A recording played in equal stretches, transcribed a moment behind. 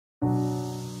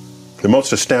The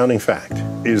most astounding fact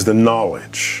is the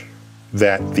knowledge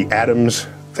that the atoms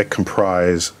that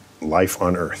comprise life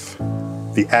on Earth,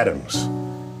 the atoms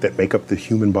that make up the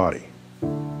human body,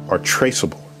 are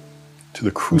traceable to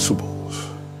the crucibles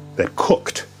that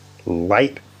cooked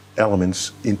light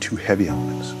elements into heavy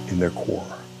elements in their core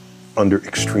under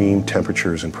extreme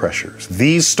temperatures and pressures.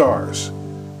 These stars,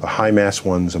 the high-mass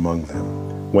ones among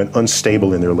them, went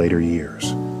unstable in their later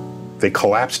years. They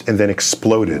collapsed and then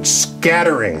exploded,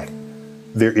 scattering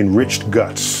their enriched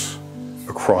guts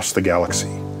across the galaxy.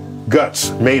 Guts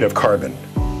made of carbon,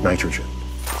 nitrogen,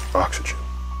 oxygen,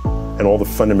 and all the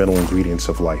fundamental ingredients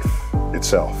of life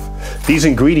itself. These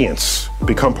ingredients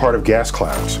become part of gas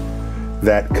clouds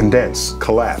that condense,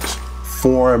 collapse,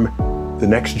 form the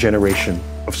next generation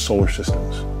of solar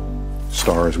systems,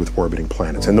 stars with orbiting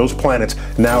planets. And those planets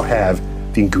now have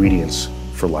the ingredients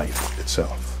for life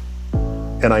itself.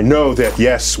 And I know that,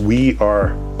 yes, we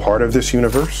are part of this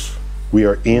universe. We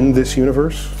are in this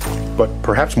universe. But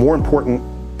perhaps more important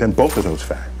than both of those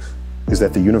facts is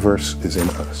that the universe is in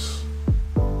us.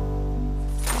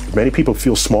 Many people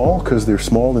feel small because they're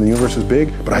small and the universe is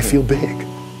big, but I feel big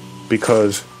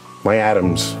because my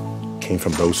atoms came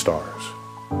from those stars.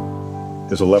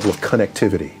 There's a level of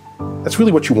connectivity. That's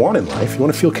really what you want in life. You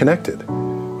want to feel connected.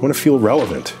 You want to feel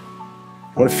relevant.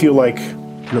 You want to feel like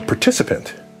you're a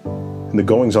participant in the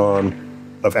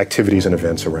goings-on of activities and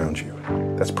events around you.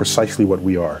 That's precisely what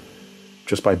we are,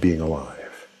 just by being alive.